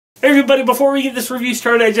Hey everybody, before we get this review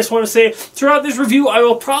started, I just want to say, throughout this review, I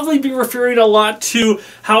will probably be referring a lot to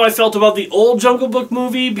how I felt about the old Jungle Book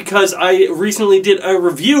movie, because I recently did a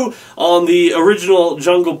review on the original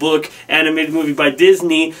Jungle Book animated movie by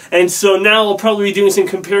Disney, and so now I'll probably be doing some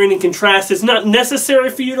comparing and contrast. It's not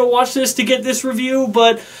necessary for you to watch this to get this review,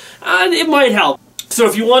 but it might help. So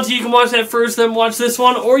if you want to, you can watch that first, then watch this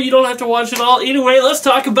one, or you don't have to watch it all. Either way, let's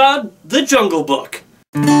talk about the Jungle Book.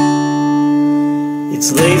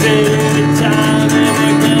 It's lazy time and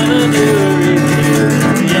we're gonna do a review.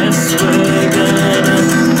 Yes, we're gonna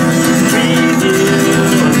review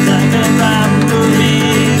like about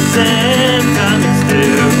movies and comics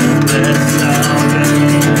too. Let's all go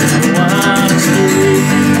watch the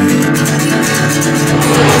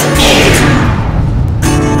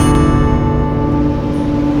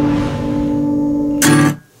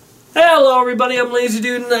Hello everybody, I'm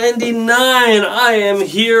LazyDude99. I am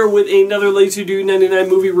here with another LazyDude99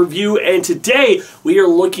 movie review, and today we are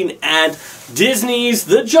looking at Disney's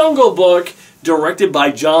The Jungle Book, directed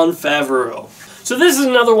by Jon Favreau. So this is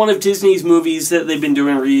another one of Disney's movies that they've been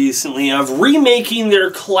doing recently, of remaking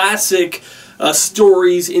their classic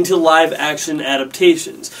stories into live-action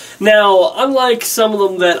adaptations. Now, unlike some of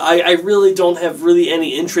them that I really don't have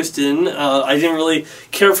any interest in, I didn't really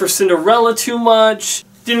care for Cinderella too much.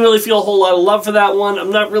 Didn't really feel a whole lot of love for that one.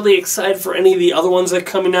 I'm not really excited for any of the other ones that are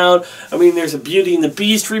coming out. I mean, there's a Beauty and the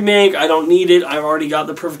Beast remake. I don't need it. I've already got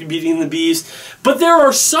the perfect Beauty and the Beast. But there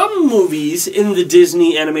are some movies in the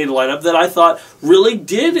Disney animated lineup that I thought really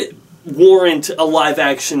did warrant a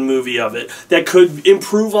live-action movie of it, that could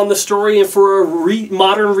improve on the story and for a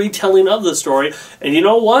modern retelling of the story. And you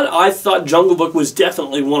know what? I thought Jungle Book was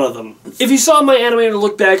definitely one of them. If you saw my animated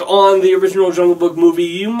look back on the original Jungle Book movie,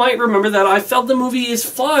 you might remember that I felt the movie is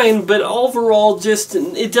fine, but overall just,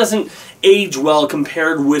 it doesn't age well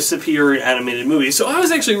compared with superior animated movies. So I was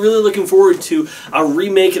actually really looking forward to a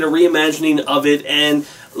remake and a reimagining of it, and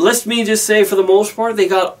let me just say, for the most part, they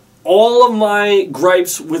got all of my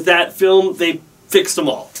gripes with that film. They fixed them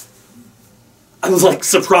all. I'm like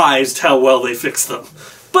surprised how well they fixed them.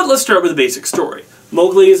 But let's start with the basic story.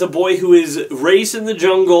 Mowgli is a boy who is raised in the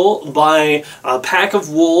jungle by a pack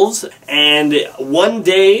of wolves, and one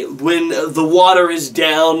day when the water is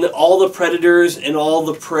down, all the predators and all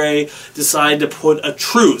the prey decide to put a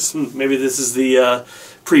truce. Maybe this is the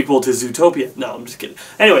prequel to Zootopia. No, I'm just kidding.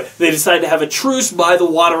 Anyway, they decide to have a truce by the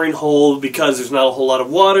watering hole because there's not a whole lot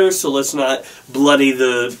of water, so let's not bloody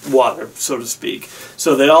the water, so to speak.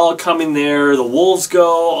 So they all come in there, the wolves go,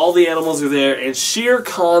 all the animals are there, and Shere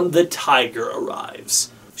Khan the tiger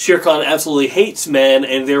arrives. Shere Khan absolutely hates man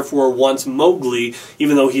and therefore wants Mowgli,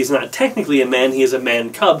 even though he's not technically a man, he is a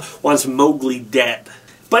man cub, wants Mowgli dead.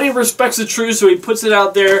 But he respects the truce, so he puts it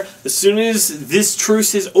out there. As soon as this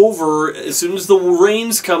truce is over, as soon as the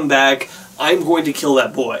rains come back, I'm going to kill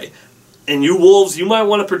that boy. And you wolves, you might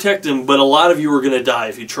want to protect him, but a lot of you are going to die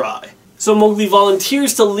if you try. So Mowgli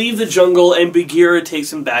volunteers to leave the jungle, and Bagheera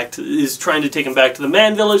is trying to take him back to the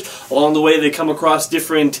man village. Along the way, they come across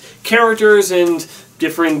different characters and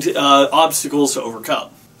different obstacles to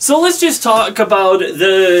overcome. So let's just talk about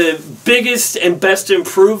the biggest and best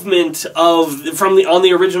improvement on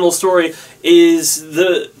the original story is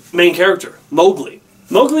the main character, Mowgli.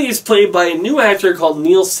 Mowgli is played by a new actor called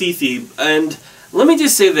Neil Sethi, and let me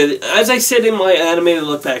just say that, as I said in my animated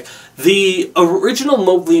look back, the original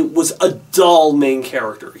Mowgli was a dull main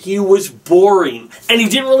character. He was boring, and he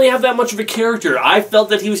didn't really have that much of a character. I felt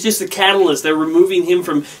that he was just a catalyst. They were moving him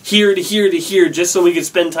from here to here to here just so we could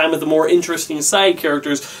spend time with the more interesting side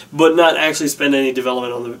characters, but not actually spend any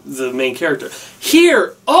development on the main character.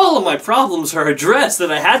 Here, all of my problems are addressed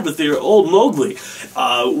that I had with the old Mowgli.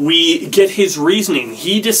 We get his reasoning.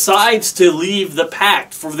 He decides to leave the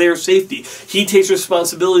pack for their safety. He takes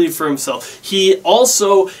responsibility for himself. He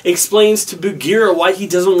also explains to Bagheera why he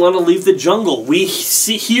doesn't want to leave the jungle. We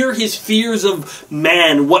hear his fears of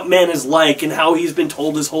man, what man is like, and how he's been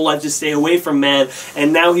told his whole life to stay away from man,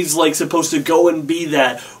 and now he's like supposed to go and be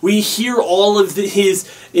that. We hear all of his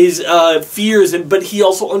fears, but he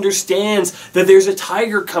also understands that there's a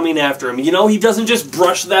tiger coming after him. You know, he doesn't just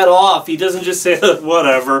brush that off. He doesn't just say,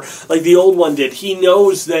 whatever, like the old one did. He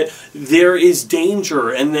knows that there is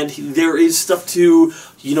danger and that there is stuff to,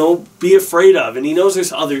 you know, be afraid of. And he knows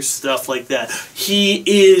there's other stuff like that. He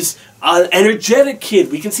is an energetic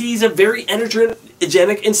kid. We can see he's a very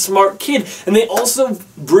energetic and smart kid. And they also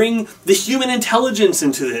bring the human intelligence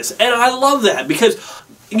into this. And I love that because,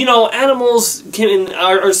 you know, animals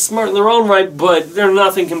are smart in their own right, but they're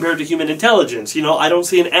nothing compared to human intelligence. You know, I don't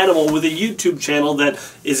see an animal with a YouTube channel that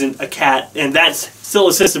isn't a cat, and that's still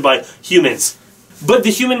assisted by humans. But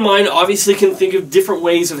the human mind obviously can think of different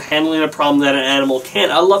ways of handling a problem that an animal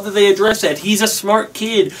can't. I love that they address that. He's a smart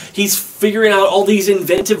kid. He's figuring out all these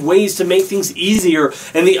inventive ways to make things easier,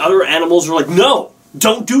 and the other animals are like, no,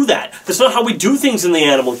 don't do that. That's not how we do things in the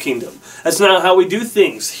animal kingdom. That's not how we do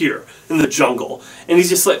things here in the jungle. And he's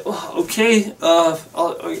just like, oh, okay,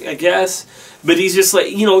 I guess. But he's just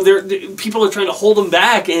like, you know, people are trying to hold him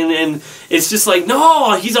back, and it's just like,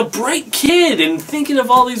 no, he's a bright kid and thinking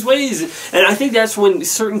of all these ways. And I think that's when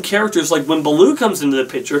certain characters, like when Baloo comes into the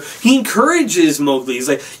picture, he encourages Mowgli. He's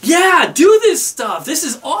like, yeah, do this stuff. This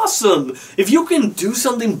is awesome. If you can do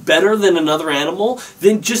something better than another animal,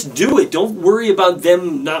 then just do it. Don't worry about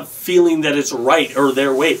them not feeling that it's right or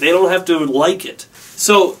their way. They don't have to like it.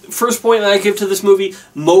 So, first point that I give to this movie,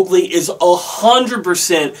 Mowgli is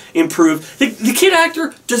 100% improved. The kid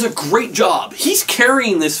actor does a great job. He's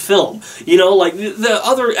carrying this film. You know, like, the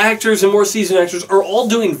other actors and more seasoned actors are all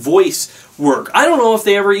doing voice work. I don't know if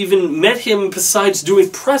they ever even met him besides doing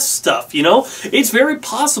press stuff, you know? It's very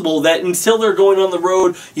possible that until they're going on the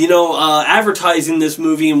road, you know, advertising this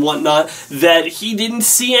movie and whatnot, that he didn't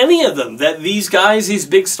see any of them. That these guys, these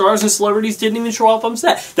big stars and celebrities didn't even show up on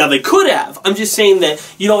set. Now, they could have. I'm just saying that,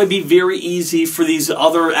 you know, it'd be very easy for these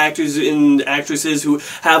other actors and actresses who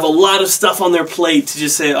have a lot of stuff on their plate to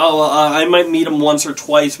just say, oh, I might meet him once or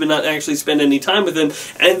twice, but not actually spend any time with him.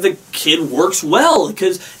 And the kid works well,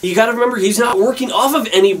 because you gotta remember, he's not working off of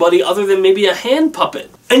anybody other than maybe a hand puppet.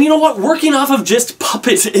 And you know what? Working off of just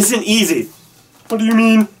puppets isn't easy. What do you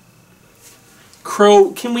mean?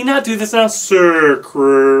 Crow, can we not do this now? Sir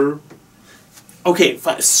Crow. Okay,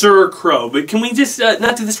 fine, Sir Crow, but can we just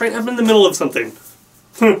not do this right now? I'm in the middle of something.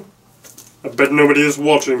 I bet nobody is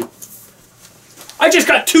watching. I just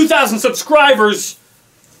got 2,000 subscribers!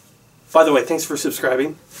 By the way, thanks for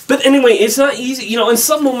subscribing. But anyway, it's not easy. You know, in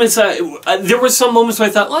some moments, there were some moments where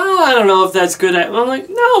I thought, well, I don't know if that's good. I'm like,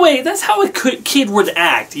 no, wait, that's how a kid would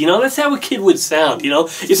act. You know, that's how a kid would sound. You know,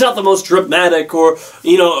 it's not the most dramatic or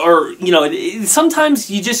sometimes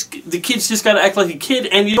the kid's just got to act like a kid.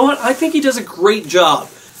 And you know what? I think he does a great job.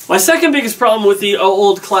 My second biggest problem with the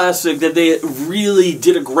old classic that they really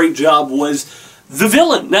did a great job was the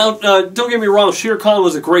villain. Now, don't get me wrong, Shere Khan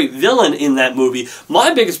was a great villain in that movie.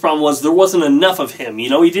 My biggest problem was there wasn't enough of him. You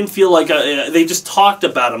know, he didn't feel like they just talked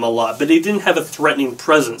about him a lot, but he didn't have a threatening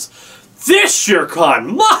presence. This Shere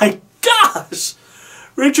Khan, my gosh!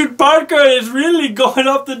 Richard Parker is really going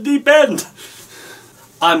off the deep end.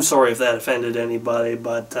 I'm sorry if that offended anybody,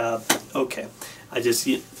 but okay.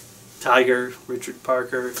 Tiger, Richard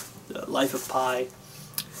Parker, Life of Pi.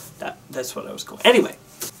 That's what I was going. Anyway.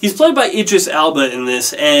 He's played by Idris Elba in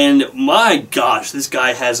this, and my gosh, this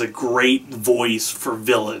guy has a great voice for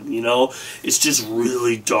villain, you know? It's just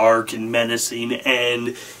really dark and menacing,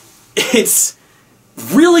 and it's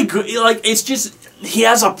really good. Like, it's just, he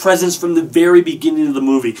has a presence from the very beginning of the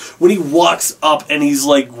movie. When he walks up and he's,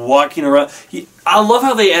 like, walking around. I love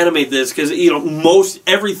how they animate this, because, you know, most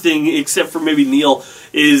everything, except for maybe Neil,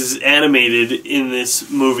 is animated in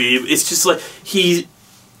this movie. It's just like,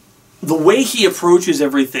 the way he approaches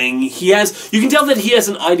everything, you can tell that he has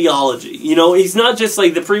an ideology, you know? He's not just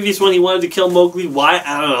like the previous one, he wanted to kill Mowgli, why?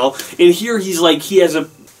 I don't know. And here he's like, he has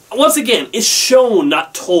once again, it's shown,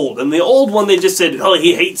 not told. And the old one, they just said, oh,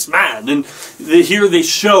 he hates man. And here they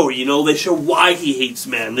show, you know, they show why he hates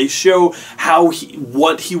man. They show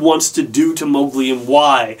what he wants to do to Mowgli and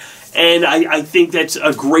why. And I think that's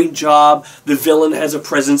a great job. The villain has a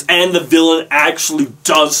presence, and the villain actually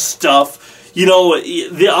does stuff. You know,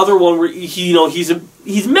 the other one where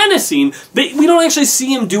he's menacing, but we don't actually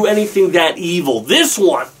see him do anything that evil. This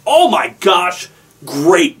one, oh my gosh,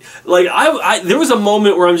 great. Like there was a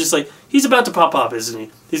moment where I'm just like, he's about to pop up, isn't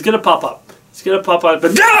he? He's gonna pop up. He's gonna pop up.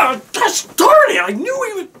 But gosh darn it! I knew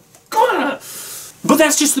he was gonna. But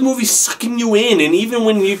that's just the movie sucking you in, and even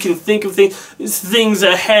when you can think of things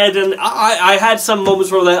ahead, and I had some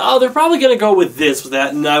moments where I'm like, oh, they're probably gonna go with this, with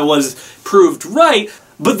that, and I was proved right.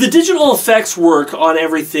 But the digital effects work on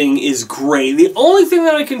everything is great. The only thing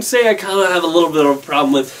that I can say I kind of have a little bit of a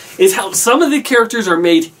problem with is how some of the characters are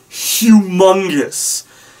made humongous.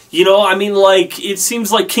 You know, I mean, like, it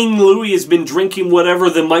seems like King Louie has been drinking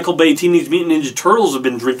whatever the Michael Bay Teenage Mutant Ninja Turtles have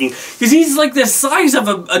been drinking. Because he's like the size of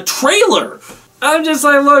a trailer. I'm just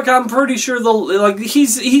like, look, I'm pretty sure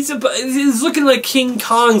he's looking like King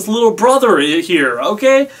Kong's little brother here,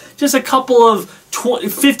 okay? Just a couple of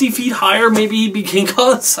 50 feet higher, maybe he became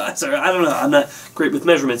Ka's size. I don't know. I'm not great with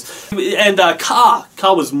measurements. And Ka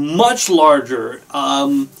was much larger.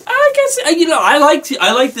 I guess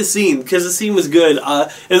I liked the scene because the scene was good.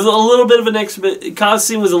 It was a little bit of an Ka's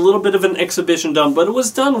scene was a little bit of an exhibition done, but it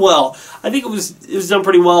was done well. I think it was done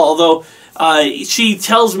pretty well. Although she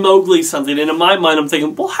tells Mowgli something, and in my mind, I'm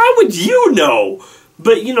thinking, well, how would you know?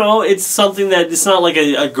 But you know, it's something that it's not like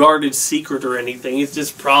a guarded secret or anything. It's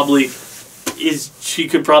just probably. She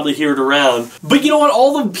could probably hear it around. But you know what?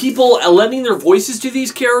 All the people lending their voices to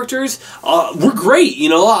these characters were great. You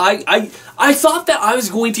know, I thought that I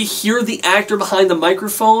was going to hear the actor behind the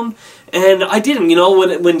microphone, and I didn't. You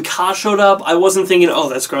know, when Ka showed up, I wasn't thinking, oh,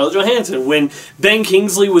 that's Scarlett Johansson. When Ben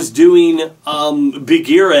Kingsley was doing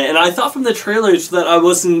Bagheera, and I thought from the trailers that I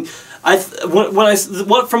wasn't. From what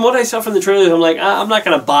I saw from the trailers, I'm like, I'm not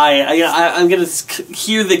gonna buy it. I'm gonna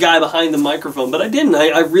hear the guy behind the microphone, but I didn't.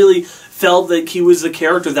 I really felt that he was the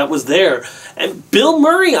character that was there. And Bill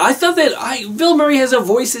Murray, I thought that Bill Murray has a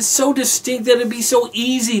voice that's so distinct that it'd be so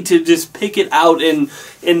easy to just pick it out and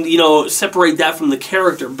you know, separate that from the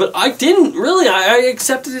character. But I didn't really. I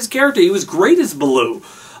accepted his character. He was great as Baloo.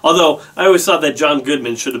 Although, I always thought that John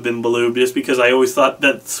Goodman should have been Baloo, just because I always thought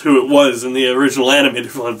that's who it was in the original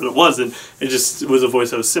animated one, but it wasn't. It just was a voice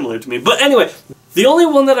that was similar to me. But anyway, the only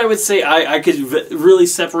one that I would say I could really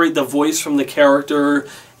separate the voice from the character,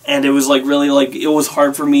 and it was like really like, it was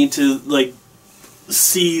hard for me to like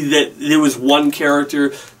see that there was one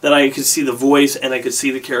character that I could see the voice and I could see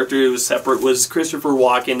the character, it was separate, was Christopher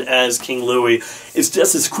Walken as King Louie. It's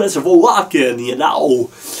just as Christopher Walken, you know.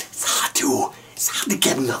 It's hard to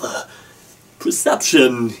get another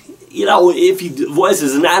perception. You know, if he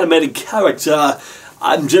voices an animated character,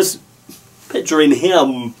 I'm just picturing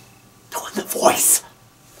him doing the voice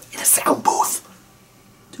in a sound booth.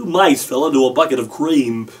 2 mice fell into a bucket of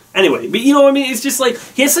cream. Anyway, but you know what I mean? It's just like,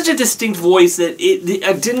 he has such a distinct voice that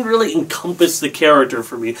it didn't really encompass the character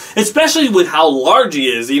for me. Especially with how large he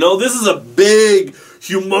is, you know? This is a big,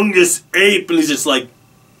 humongous ape, and he's just like,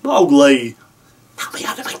 Mowgli, tell me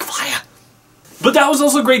how to make fire. But that was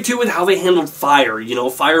also great, too, with how they handled fire. You know,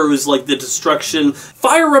 fire was like the destruction.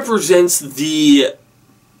 Fire represents the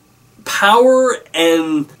power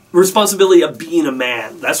and responsibility of being a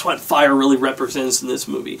man. That's what fire really represents in this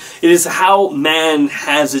movie. It is how man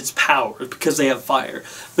has its power, because they have fire.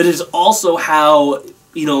 But it's also how,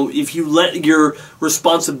 you know, if you let your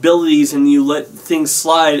responsibilities and you let things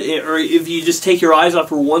slide, or if you just take your eyes off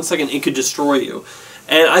for 1 second, it could destroy you.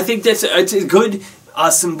 And I think it's a good...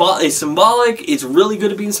 It's symbolic. It's really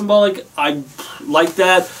good at being symbolic. I like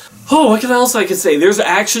that. Oh, what else I could say? There's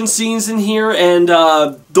action scenes in here, and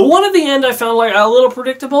the one at the end I found like a little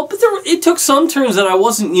predictable, but it took some turns that I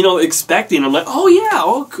wasn't, you know, expecting. I'm like, oh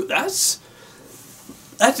yeah,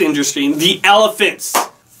 that's interesting. The elephants.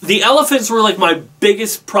 The elephants were like my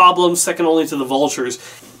biggest problem, second only to the vultures,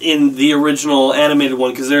 in the original animated one,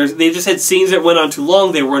 because they just had scenes that went on too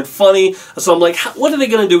long, they weren't funny, so I'm like, what are they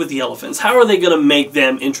going to do with the elephants? How are they going to make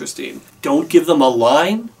them interesting? Don't give them a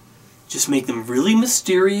line, just make them really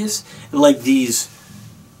mysterious, and like these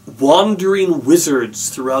wandering wizards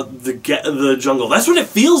throughout the jungle. That's what it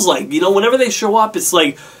feels like, you know, whenever they show up, it's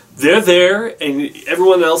like, they're there, and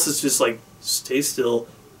everyone else is just like, stay still,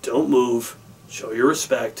 don't move, show your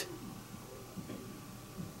respect.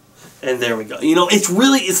 And there we go. You know,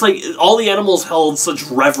 it's like all the animals held such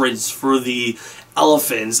reverence for the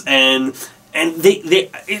elephants, and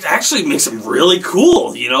it actually makes them really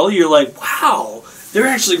cool. You know, you're like, wow, they're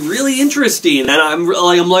actually really interesting, and I'm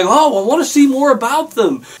like, oh, I want to see more about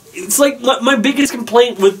them. It's like my biggest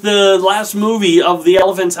complaint with the last movie of the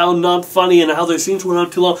elephants, how not funny and how their scenes went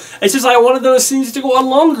on too long. It's just I wanted those scenes to go on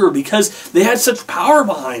longer because they had such power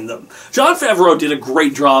behind them. Jon Favreau did a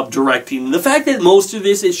great job directing. The fact that most of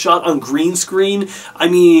this is shot on green screen, I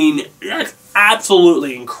mean, that's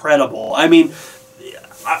absolutely incredible. I mean,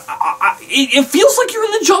 it feels like you're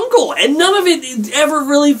in the jungle, and none of it ever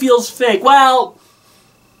really feels fake. Well,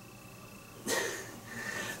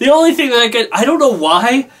 the only thing that I don't know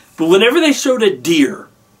why, but whenever they showed a deer,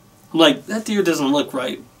 I'm like, that deer doesn't look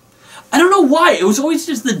right. I don't know why. It was always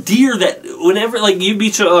just the deer that whenever, like, you'd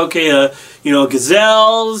be shown, okay, you know,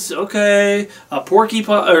 gazelles, okay, a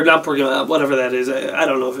porcupine, or not porcupine, whatever that is. I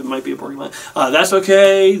don't know if it might be a porcupine. That's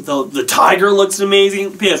okay. The tiger looks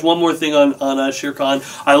amazing. P.S. One more thing on Shere Khan.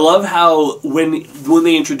 I love how when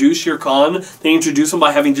they introduce Shere Khan, they introduce him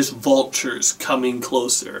by having just vultures coming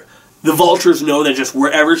closer. The vultures know that just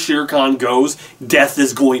wherever Shere Khan goes, death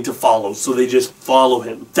is going to follow, so they just follow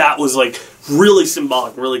him. That was, like, really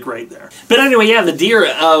symbolic, really great there. But anyway, yeah, the deer,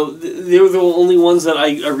 they were the only ones that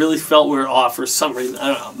I really felt were off for some reason.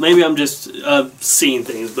 I don't know. Maybe I'm just seeing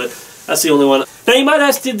things, but that's the only one. Now you might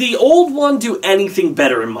ask, did the old one do anything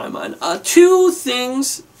better in my mind? Two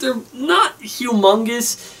things. They're not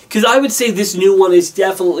humongous, because I would say this new one is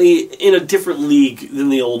definitely in a different league than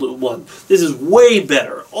the old one. This is way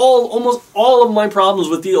better. Almost all of my problems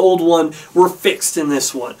with the old one were fixed in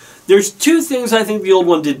this one. There's two things I think the old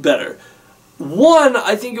one did better. One,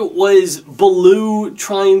 I think it was Baloo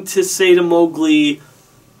trying to say to Mowgli,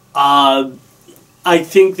 I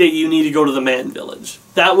think that you need to go to the man village.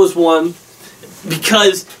 That was one.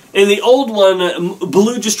 Because in the old one,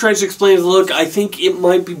 Baloo just tries to explain, look, I think it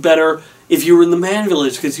might be better if you were in the man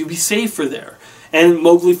village because you'd be safer there. And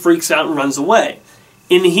Mowgli freaks out and runs away.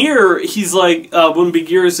 In here, he's like, when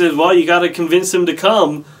Bagheera says, well, you got to convince him to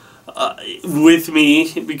come with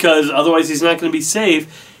me because otherwise he's not going to be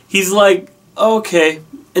safe. He's like, okay.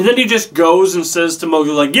 And then he just goes and says to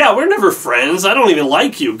Mowgli, like, yeah, we're never friends. I don't even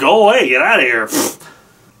like you. Go away. Get out of here.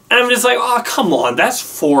 And I'm just like, oh, come on. That's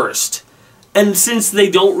forced. And since they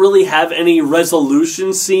don't really have any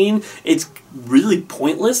resolution scene, it's really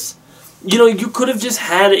pointless. You know, you could have just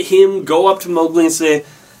had him go up to Mowgli and say,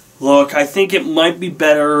 look, I think it might be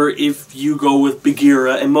better if you go with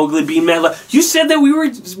Bagheera, and Mowgli be mad. Like, you said that we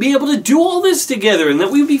would be able to do all this together and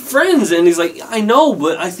that we'd be friends. And he's like, I know,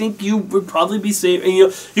 but I think you would probably be safe. And you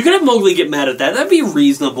know, you could have Mowgli get mad at that. That'd be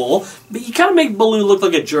reasonable. But you kind of make Baloo look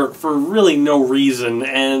like a jerk for really no reason,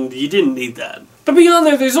 and you didn't need that. But beyond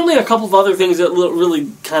there, there's only a couple of other things that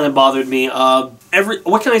really kind of bothered me.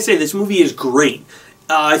 What can I say? This movie is great.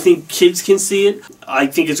 I think kids can see it. I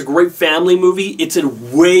think it's a great family movie. It's a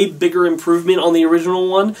way bigger improvement on the original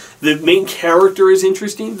one. The main character is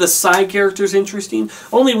interesting. The side character is interesting.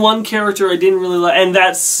 Only one character I didn't really like, and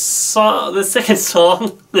that song, the second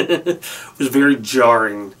song was very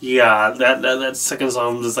jarring. Yeah, that second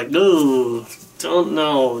song was like, no,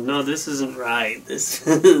 no, this isn't right. This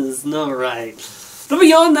is not right. But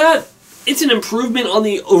beyond that, it's an improvement on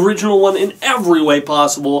the original one in every way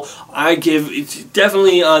possible. I give it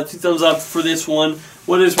definitely 2 thumbs up for this one.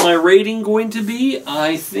 What is my rating going to be?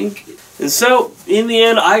 I think... And so, in the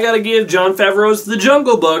end, I gotta give Jon Favreau's The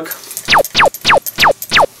Jungle Book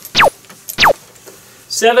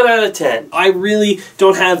 7 out of 10. I really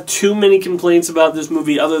don't have too many complaints about this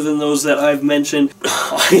movie other than those that I've mentioned.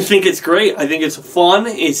 I think it's great. I think it's fun.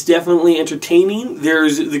 It's definitely entertaining.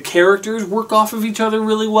 The characters work off of each other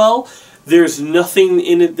really well. There's nothing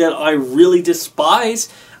in it that I really despise.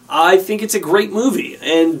 I think it's a great movie,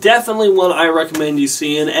 and definitely one I recommend you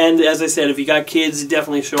seeing. And as I said, if you got kids,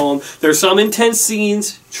 definitely show them. There's some intense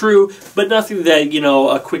scenes, true, but nothing that, you know,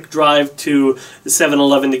 a quick drive to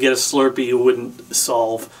 7-Eleven to get a Slurpee wouldn't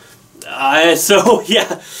solve. So, yeah.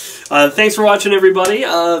 Thanks for watching, everybody.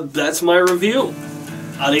 That's my review.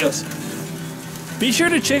 Adios. Be sure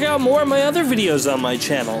to check out more of my other videos on my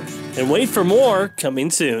channel, and wait for more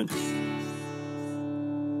coming soon.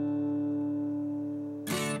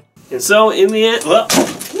 And so, in the end, well...